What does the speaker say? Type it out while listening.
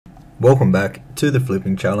Welcome back to the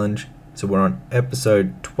flipping challenge. So we're on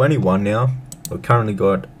episode 21 now. We've currently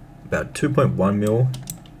got about 2.1 mil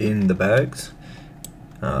in the bags.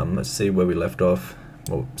 Let's see where we left off,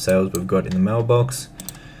 what sales we've got in the mailbox.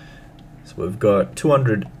 So we've got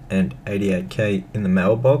 288k in the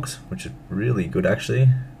mailbox, which is really good actually.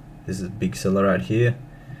 This is a big seller right here.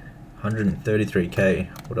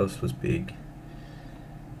 133k. What else was big?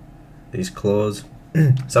 These claws.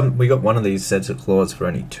 We got one of these sets of claws for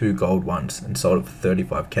only 2 gold ones and sold it for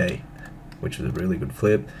 35k, which was a really good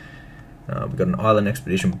flip. We've got an island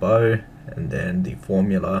expedition bow, and then the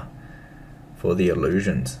formula for the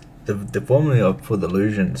illusions. The formula for the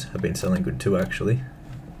illusions have been selling good too actually.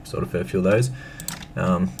 Sort of a fair few of those.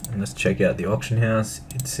 And let's check out the auction house.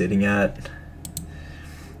 It's sitting at,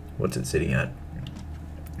 what's it sitting at?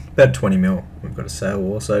 About 20 mil. We've got a sale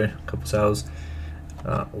also, a couple sales.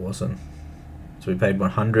 Awesome. So we paid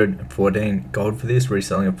 114 gold for this,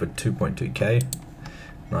 reselling it for 2.2k.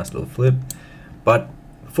 Nice little flip. But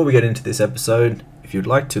before we get into this episode, if you'd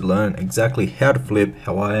like to learn exactly how to flip,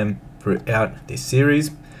 how I am throughout this series,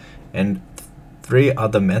 and 3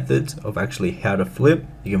 other methods of actually how to flip,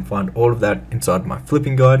 you can find all of that inside my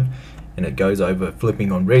flipping guide, and it goes over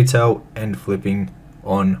flipping on retail and flipping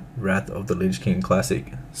on Wrath of the Lich King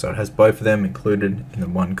Classic. So it has both of them included in the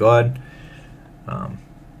one guide.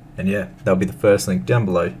 And yeah, that'll be the first link down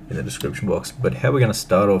below in the description box. But how we're going to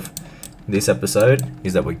start off this episode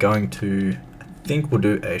is that we're going to, I think we'll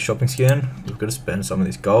do a shopping scan. We've got to spend some of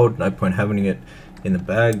this gold. No point having it in the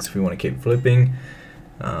bags if we want to keep flipping.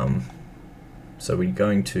 So we're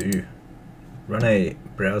going to run a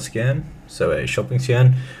browse scan, so a shopping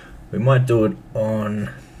scan. We might do it on,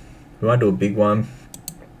 we might do a big one,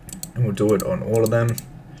 and we'll do it on all of them.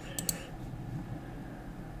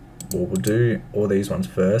 Well, we'll do all these ones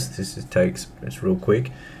first. This just takes, it's real quick,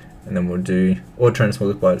 and then we'll do all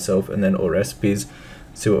transmogers by itself, and then all recipes,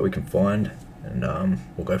 see what we can find, and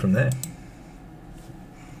we'll go from there.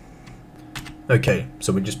 Okay,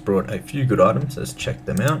 so we just brought a few good items. Let's check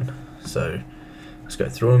them out. So let's go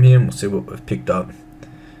through them here and we'll see what we've picked up.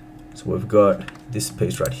 So we've got this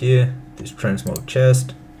piece right here, this transmog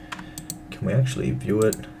chest. Can we actually view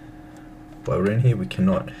it while we're in here? We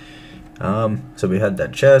cannot. So we had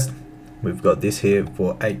that chest. We've got this here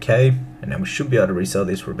for 8k, and now we should be able to resell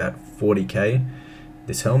this for about 40k.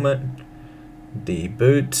 This helmet, the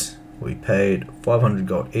boots, we paid 500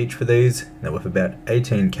 gold each for these. They're worth about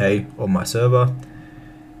 18k on my server.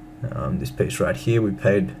 This piece right here we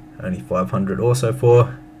paid only 500 also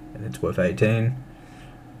for, and it's worth 18.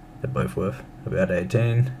 They're both worth about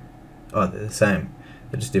 18. Oh, they're the same,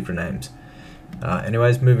 they're just different names.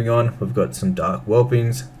 Anyways, moving on, we've got some dark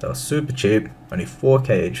whelpings. They were super cheap, only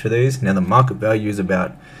 4k each for these. Now the market value is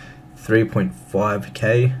about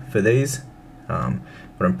 3.5k for these, but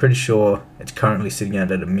I'm pretty sure it's currently sitting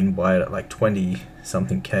out at a min buy at like 20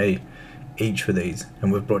 something k each for these.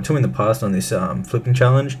 And we've brought 2 in the past on this flipping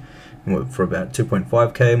challenge, and for about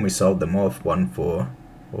 2.5k, and we sold them off. One for,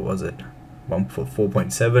 what was it? One for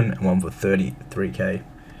 4.7 and one for 33k.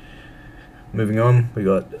 Moving on, we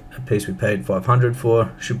got a piece we paid 500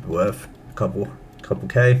 for, should be worth a couple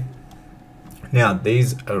k. Now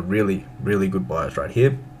these are really good buys right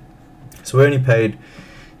here. So we only paid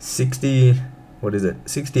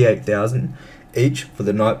 68,000 each for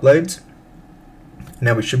the night blades.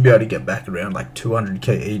 Now we should be able to get back around like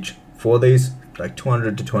 200k each for these, like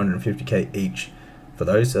 200 to 250k each for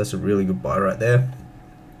those. So that's a really good buy right there.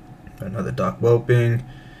 Another dark whelping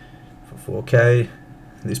for 4k.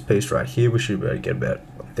 This piece right here, we should be able to get about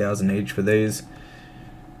 1,000 each for these.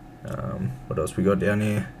 What else we got down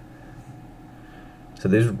here? So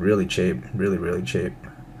these are really cheap, really cheap.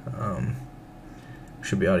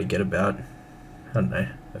 Should be able to get about, I don't know,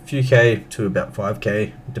 a few k to about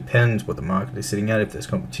 5k. Depends what the market is sitting at, if there's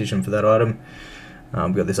competition for that item.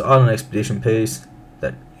 We've got this island expedition piece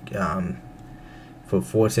that for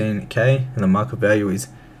 14k, and the market value is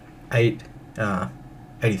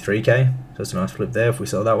 83k. So it's a nice flip there if we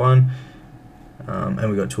sell that one. And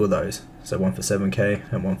we got 2 of those, so one for 7k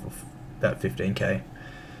and one for about 15k.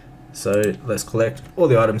 So let's collect all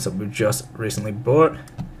the items that we've just recently bought,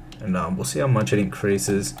 and we'll see how much it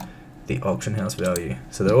increases the auction house value.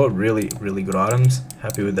 So they're all really good items.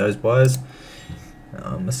 Happy with those buys.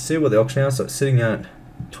 Let's see what the auction house, so it's sitting at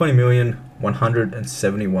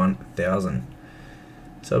 20,171,000.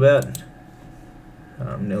 So about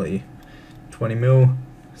nearly 20 mil.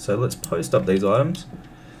 So let's post up these items.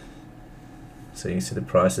 So you can see the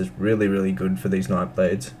price is really good for these night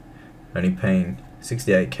blades. Only paying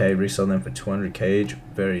 68k, resell them for 200k each.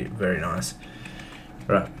 Very nice.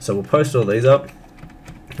 Alright, so we'll post all these up.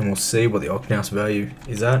 and we'll see what the auction house value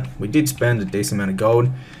is at. We did spend a decent amount of gold,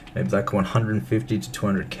 maybe like 150 to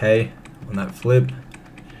 200k on that flip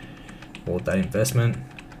or that investment.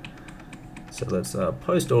 So let's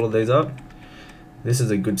post all of these up. This is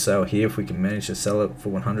a good sale here if we can manage to sell it for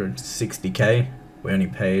 160k. We only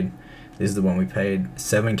paid, this is the one we paid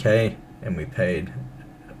 7k, and we paid,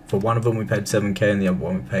 for one of them we paid 7k and the other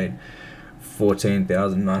one we paid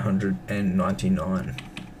 14,999.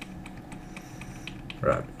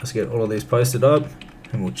 Right, let's get all of these posted up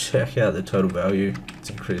and we'll check out the total value. Let's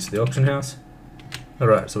increase the auction house.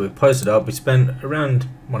 Alright, so we've posted up, we spent around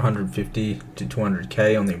 150 to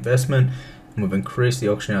 200k on the investment, and we've increased the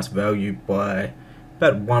auction house value by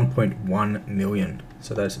about 1.1 million.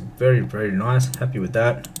 So that's very, very nice, happy with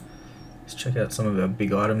that. Let's check out some of our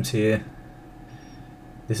big items here.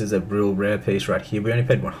 This is a real rare piece right here. We only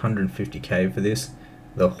paid 150k for this,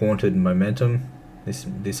 the Haunted Momentum. This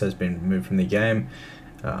has been removed from the game.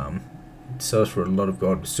 It sells for a lot of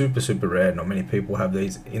gold. Super rare. Not many people have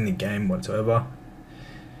these in the game whatsoever.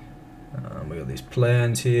 We got these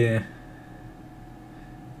plans here.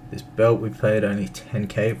 This belt we paid only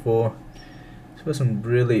 10k for. So got some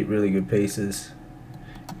really good pieces.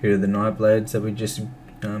 Here are the Night Blades that we just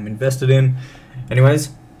invested in.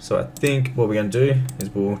 Anyways, so I think what we're going to do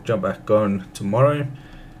is we'll jump back on tomorrow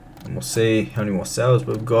and we'll see how many more sales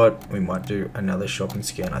we've got. We might do another shopping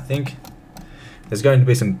scan. I think there's going to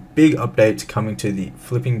be some big updates coming to the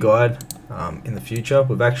flipping guide in the future.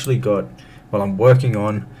 We've actually got, well, I'm working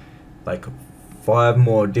on like 5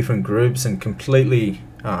 more different groups and completely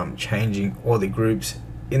changing all the groups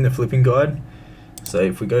in the flipping guide. So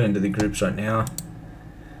if we go into the groups right now,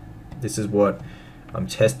 this is what I'm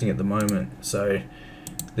testing at the moment. So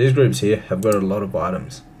these groups here have got a lot of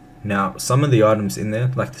items. Now some of the items in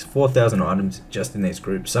there, like there's 4,000 items just in these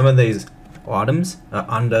groups. Some of these items are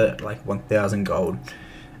under like 1,000 gold.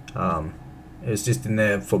 It's just in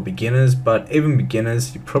there for beginners, but even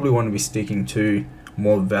beginners, you probably want to be sticking to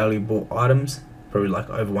more valuable items, probably like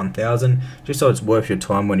over 1,000, just so it's worth your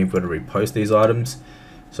time when you've got to repost these items.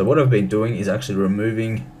 So what I've been doing is actually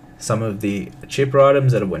removing some of the cheaper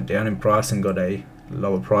items that have went down in price and got a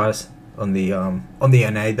lower price on the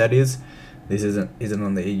NA, that is. This isn't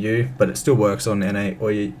on the EU, but it still works on NA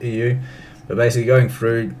or EU. But basically going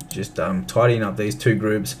through, just tidying up these 2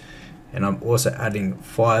 groups, and I'm also adding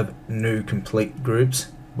 5 new complete groups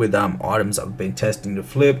with items I've been testing to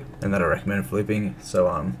flip and that I recommend flipping.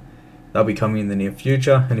 So they'll be coming in the near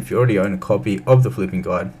future, and if you already own a copy of the flipping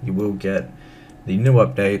guide, you will get the new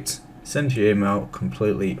updates sent to your email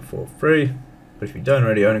completely for free. But if you don't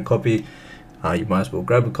already own a copy, you might as well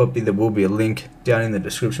grab a copy. There will be a link down in the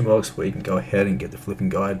description box where you can go ahead and get the flipping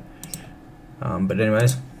guide. But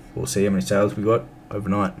anyways, we'll see how many sales we got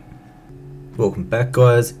overnight. Welcome back,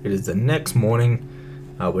 guys. It is the next morning.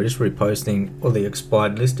 We're just reposting all the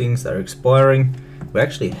expired listings that are expiring. We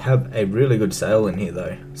actually have a really good sale in here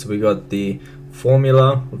though. So we got the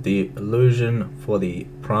formula of the illusion for the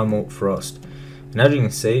Primal Frost. And as you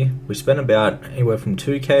can see, we spent about anywhere from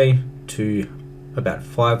 2k to about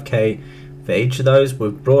 5k for each of those.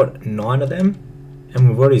 We've brought 9 of them, and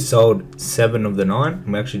we've already sold 7 of the 9,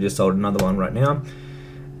 and we actually just sold another one right now.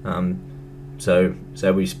 So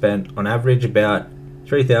we spent on average about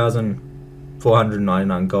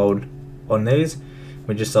 3,499 gold on these.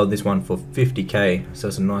 We just sold this one for 50k, so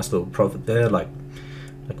it's a nice little profit there, like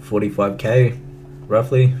 45k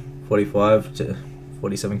roughly, 45 to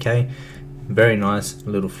 47k. Very nice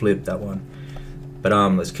little flip, that one. But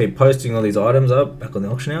let's keep posting all these items up back on the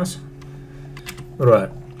auction house. Alright,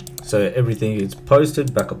 so everything is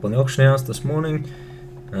posted back up on the auction house this morning.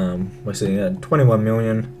 We're sitting at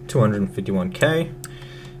 21,251k,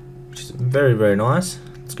 which is very nice.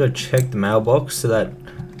 Let's go check the mailbox. So that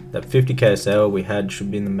 50k sale we had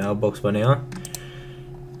should be in the mailbox by now.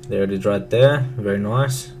 There it is right there, very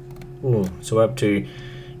nice. Ooh, so we're up to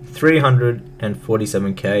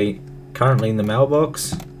 347k currently in the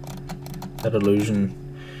mailbox. That illusion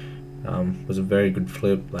was a very good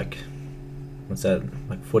flip, like what's that,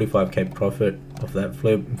 like 45k profit off that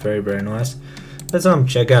flip. Very nice. Let's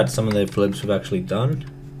check out some of the flips we've actually done.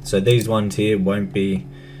 So these ones here won't be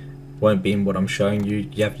in what I'm showing you.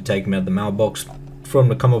 You have to take them out of the mailbox for them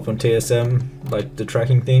to come up on TSM, like the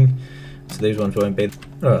tracking thing. So these ones won't be.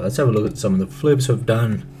 Alright, let's have a look at some of the flips we've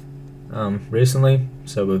done recently.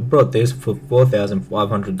 So we've brought this for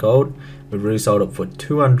 4,500 gold. We've resold it for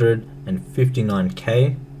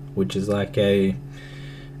 259k, which is like around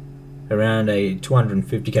a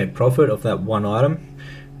 250k profit off that one item.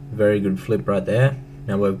 Very good flip right there.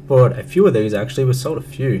 Now we've bought a few of these actually. We've sold a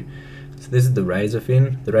few. So this is the razor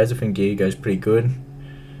fin. The razor fin gear goes pretty good.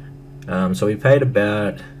 So we paid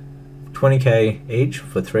about 20k each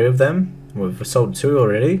for 3 of them. We've sold 2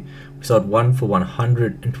 already. We sold one for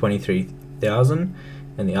 123,000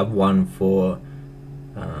 and the other one for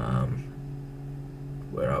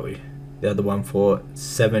where are we? The other one for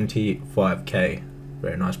 75k.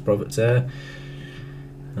 Very nice profits there.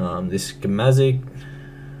 This Gamazic,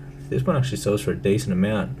 this one actually sells for a decent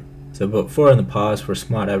amount. So we bought 4 in the past for a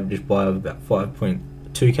smart average buy of about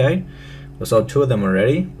 5.2k. We sold 2 of them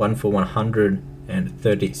already. One for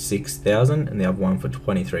 136,000 and the other one for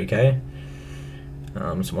 23k.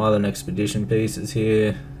 Some island expedition pieces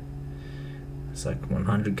here. It's like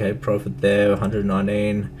 100k profit there.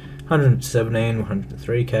 119, 117,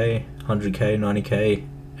 103k, 100k, 90k,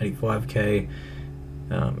 85k,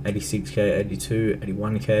 86k, 82,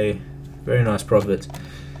 81k. Very nice profits.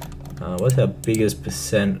 What's our biggest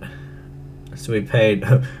percent? So we paid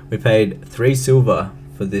 3 silver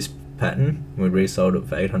for this pattern. We resold it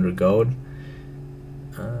for 800 gold.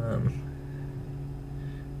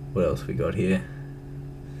 What else we got here?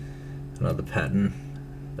 Another pattern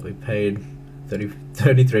that we paid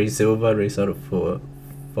 33 silver, resold it for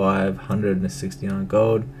 569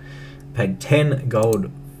 gold. Paid 10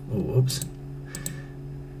 gold. Oh, whoops.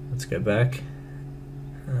 Let's go back.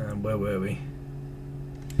 Where were we?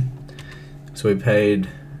 So we paid,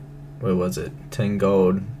 where was it? 10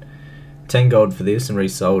 gold. 10 gold for this and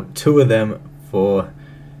resold 2 of them for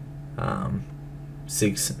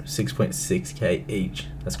 6.6k each.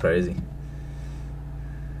 That's crazy.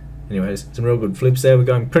 Anyways, some real good flips there. We're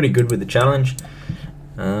going pretty good with the challenge.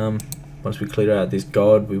 Once we clear out this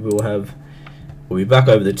gold, we'll be back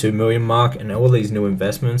over the 2 million mark, and all these new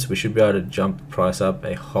investments, we should be able to jump the price up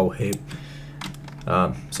a whole heap.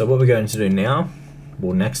 So what we're going to do now,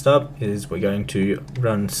 well, next up is we're going to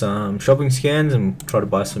run some shopping scans and try to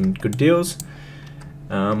buy some good deals.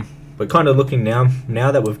 We're kind of looking now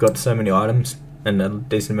that we've got so many items and a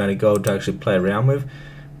decent amount of gold to actually play around with.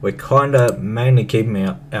 We're kind of mainly keeping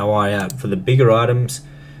our eye out for the bigger items.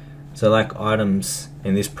 So like items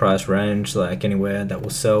in this price range, like anywhere that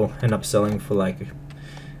will end up selling for like,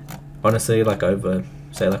 honestly, like over,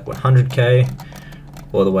 say like 100k,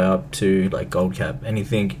 all the way up to like Goldcap.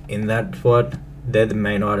 Anything in that spot, they're the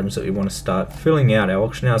main items that we want to start filling out our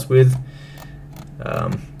auction house with.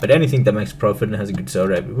 But anything that makes profit and has a good sell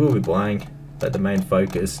rate, we will be buying. But the main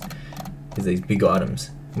focus is these big items.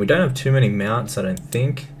 We don't have too many mounts, I don't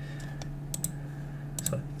think.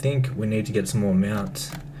 So I think we need to get some more mounts.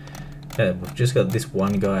 Yeah, we've just got this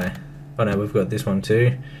one guy. Oh no, we've got this one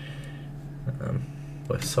too.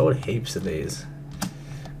 We've sold heaps of these.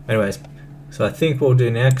 Anyways, so I think what we'll do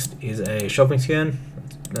next is a shopping scan.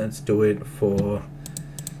 Let's do it for...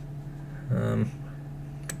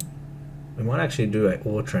 we might actually do a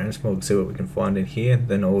ore transport, see what we can find in here,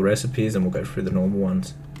 then all recipes, and we'll go through the normal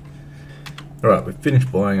ones. Alright, we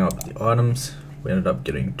finished buying up the items. We ended up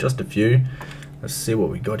getting just a few. Let's see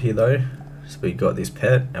what we got here though. So we got this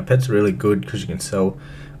pet. Our pet's really good because you can sell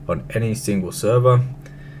on any single server.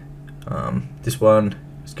 This one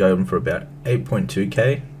is going for about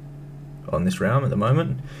 8.2k on this realm at the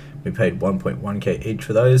moment. We paid 1.1k each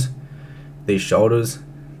for those. These shoulders,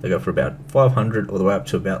 they go for about 500 all the way up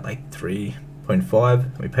to about like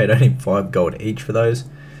 3.5. We paid only 5 gold each for those.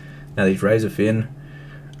 Now these razor fin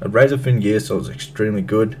gear sells extremely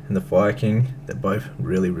good, and the Fire King, they're both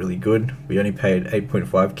really good. We only paid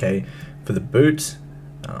 8.5k for the boots.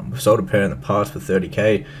 We've sold a pair in the past for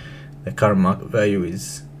 30k. Their current market value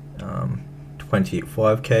is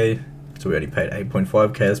 25k, so we only paid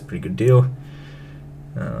 8.5k. That's a pretty good deal.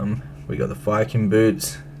 We got the Fire King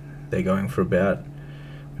boots. They're going for about,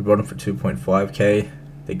 we bought them for 2.5k.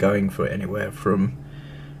 They're going for anywhere from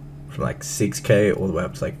like 6k all the way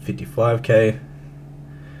up to like 55k.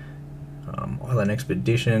 Island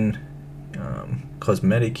Expedition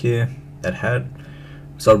cosmetic here, that hat,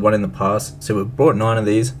 sold 1 in the past. So we've bought 9 of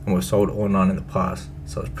these and we've sold all 9 in the past,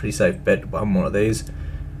 so it's a pretty safe bet to buy more of these.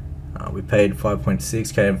 We paid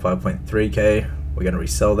 5.6k and 5.3k. We're going to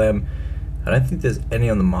resell them. I don't think there's any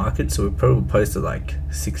on the market, so we probably posted like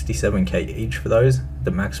 67k each for those,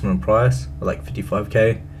 the maximum price, or like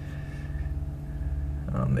 55k.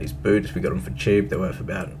 These boots, we got them for cheap. They're worth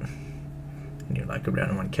about like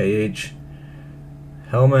around 1k each.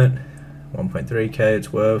 Helmet, 1.3k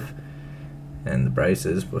it's worth, and the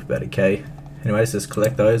braces worth about a k. Anyways, let's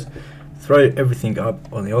collect those, throw everything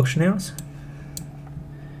up on the auction house,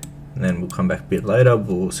 and then we'll come back a bit later.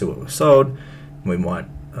 We'll see what we've sold. We might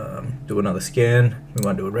do another scan. We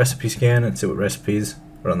might do a recipe scan and see what recipes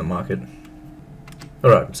are on the market.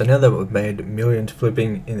 Alright, so now that we've made millions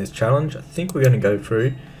flipping in this challenge, I think we're going to go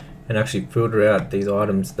through and actually filter out these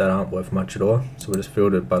items that aren't worth much at all. So we'll just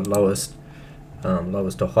filter by lowest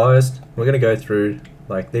to highest. We're going to go through,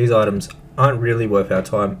 like, these items aren't really worth our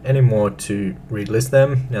time anymore to relist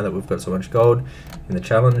them now that we've got so much gold in the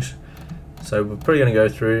challenge. So we're probably going to go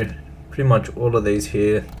through pretty much all of these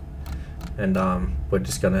here, and we're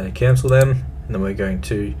just going to cancel them, and then we're going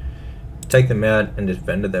to take them out and just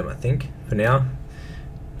vendor them, I think, for now.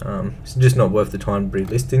 It's just not worth the time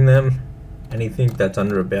relisting them. Anything that's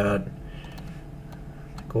under about,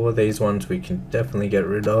 like, all of these ones we can definitely get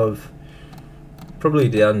rid of, probably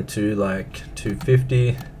down to like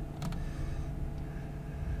 250,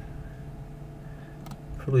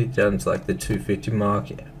 probably down to like the 250 mark,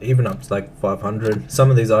 even up to like 500.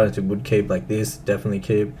 Some of these items we would keep, like this, definitely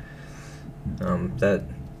keep.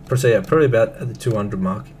 So yeah, probably about at the 200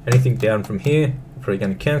 mark. Anything down from here, we're probably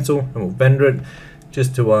going to cancel, and we'll vendor it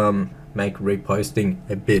just to make reposting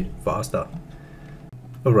a bit faster.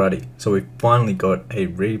 Alrighty, so we've finally got a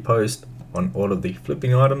repost on all of the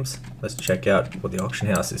flipping items. Let's check out what the auction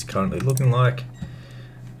house is currently looking like.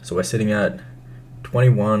 So we're sitting at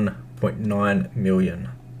 21.9 million.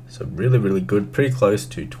 So really good, pretty close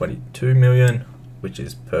to 22 million, which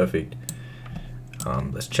is perfect.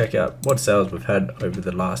 Let's check out what sales we've had over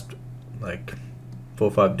the last like 4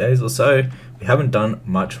 or 5 days or so. We haven't done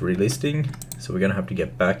much relisting, so we're gonna have to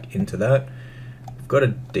get back into that. We've got a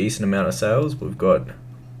decent amount of sales. We've got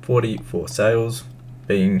 44 sales,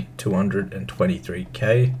 being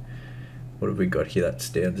 223k. What have we got here that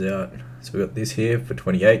stands out? So we got this here for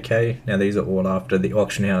 28k. Now these are all after the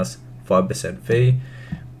auction house 5% fee.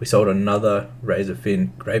 We sold another razor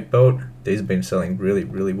fin grape belt. These have been selling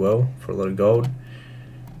really well for a lot of gold.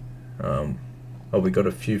 We got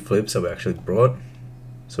a few flips that we actually brought.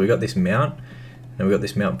 So we got this mount, and we got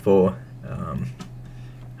this mount for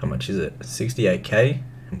how much is it? 68k,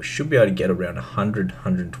 and we should be able to get around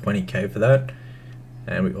 120k for that.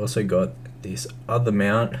 And we also got this other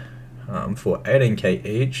mount for 18k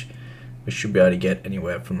each. We should be able to get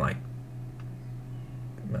anywhere from like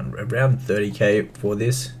around 30k for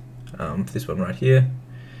this one right here,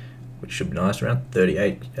 which should be nice. Around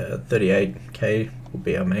 38k will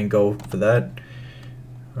be our main goal for that.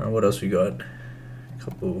 What else we got? A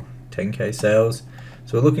couple 10k sales.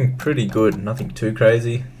 So we're looking pretty good, nothing too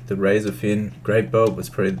crazy. The razor fin grape belt was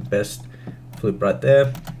probably the best flip right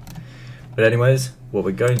there. But anyways, what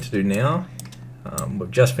we're going to do now, we've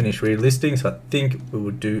just finished relisting, so I think we will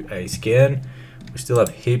do a scan. We still have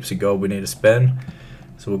heaps of gold we need to spend,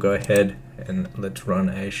 so we'll go ahead and let's run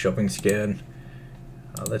a shopping scan.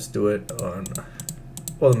 Let's do it on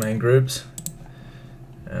all the main groups,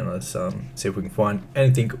 and let's see if we can find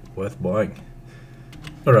anything worth buying.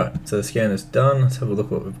 Alright, so the scan is done. Let's have a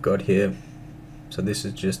look what we've got here. So this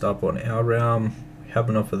is just up on our realm. We have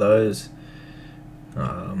enough of those.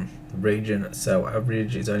 The region sale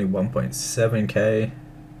average is only 1.7k.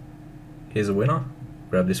 Here's a winner.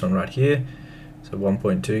 Grab this one right here. So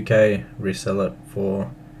 1.2k, resell it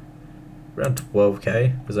for around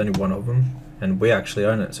 12k. There's only one of them, and we actually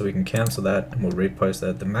own it, so we can cancel that, and we'll repost that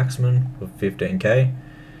at the maximum of 15k.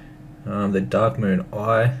 The Dark Moon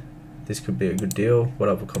Eye, this could be a good deal. What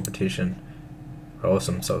other competition?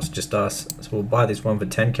 Awesome, so it's just us. So we'll buy this one for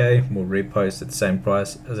 10k. We'll repost at the same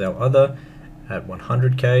price as our other at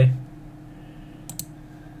 100k.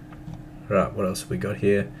 Right, what else have we got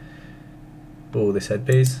here? Oh, this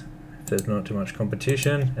headpiece. If there's not too much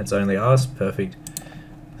competition, it's only us. Perfect.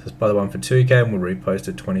 So let's buy the one for 2k, and we'll repost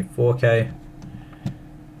at 24k.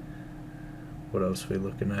 What else are we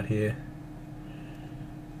looking at here?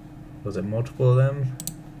 Was there multiple of them?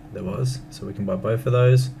 There was, so we can buy both of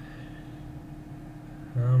those.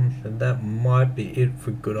 And that might be it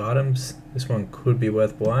for good items. This one could be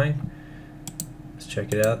worth buying. Let's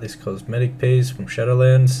check it out. This cosmetic piece from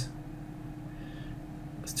Shadowlands.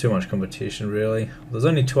 There's too much competition really. There's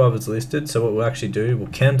only 2 others listed, so what we'll actually do, we'll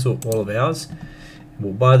cancel all of ours.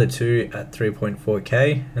 We'll buy the 2 at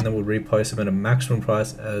 3.4k, and then we'll repost them at a maximum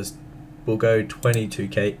price, as we'll go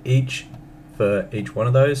 22k each for each one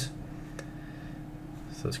of those.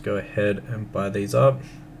 So let's go ahead and buy these up.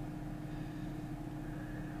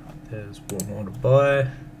 There's one more to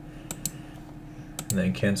buy, and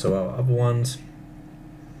then cancel our other ones.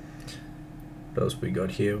 What else we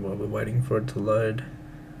got here while we're waiting for it to load?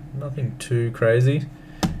 Nothing too crazy.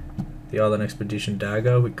 The Island Expedition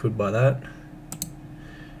Dagger, we could buy that.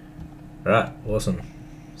 Alright, awesome.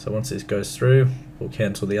 So once this goes through, we'll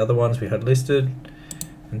cancel the other ones we had listed.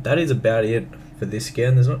 And that is about it for this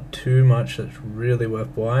scan. There's not too much that's really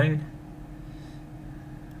worth buying.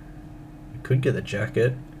 We could get the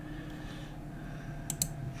jacket.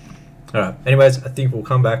 Alright, anyways, I think we'll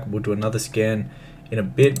come back, we'll do another scan in a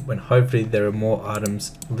bit when hopefully there are more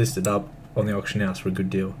items listed up on the auction house for a good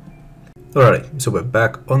deal. Alrighty, so we're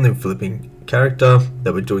back on the flipping character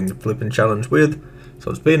that we're doing the flipping challenge with. So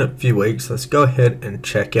it's been a few weeks. Let's go ahead and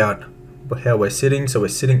check out how we're sitting. So we're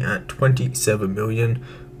sitting at 27 million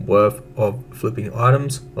worth of flipping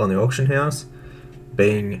items on the auction house,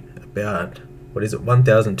 being about, what is it,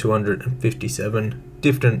 1,257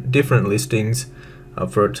 different listings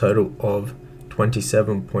for a total of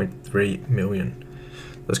 27.3 million.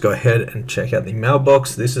 Let's go ahead and check out the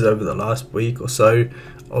mailbox. This is over the last week or so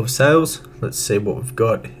of sales. Let's see what we've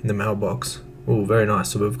got in the mailbox. Oh, very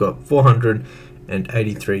nice. So we've got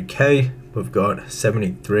 483k. We've got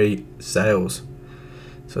 73 sales.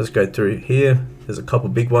 So let's go through here. There's a couple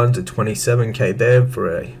big ones at 27k there for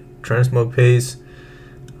a transmog piece.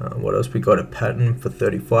 What else? We got a pattern for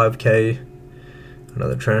 35k.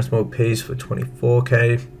 Another transmog piece for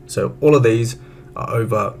 24k. So all of these are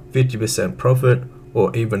over 50% profit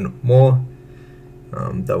or even more.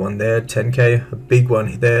 That one there, 10k. A big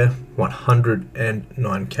one there,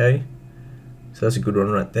 109k. So that's a good one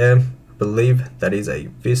right there. I believe that is a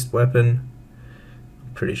fist weapon.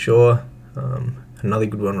 I'm pretty sure. Another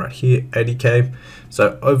good one right here, 80k.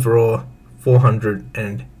 So overall,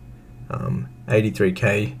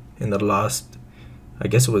 483k in the last, I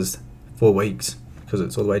guess it was 4 weeks, because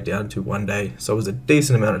it's all the way down to 1 day. So it was a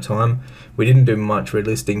decent amount of time. We didn't do much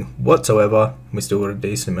relisting whatsoever. We still got a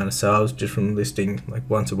decent amount of sales just from listing like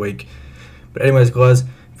once a week. But anyways guys,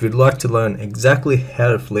 if you'd like to learn exactly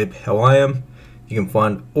how to flip how I am, you can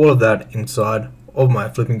find all of that inside of my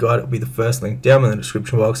flipping guide. It'll be the first link down in the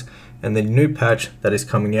description box. And the new patch that is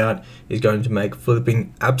coming out is going to make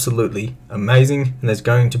flipping absolutely amazing. And there's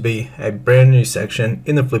going to be a brand new section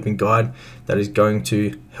in the flipping guide that is going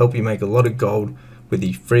to help you make a lot of gold with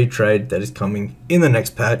the free trade that is coming in the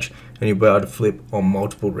next patch, and you'll be able to flip on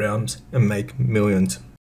multiple rounds and make millions.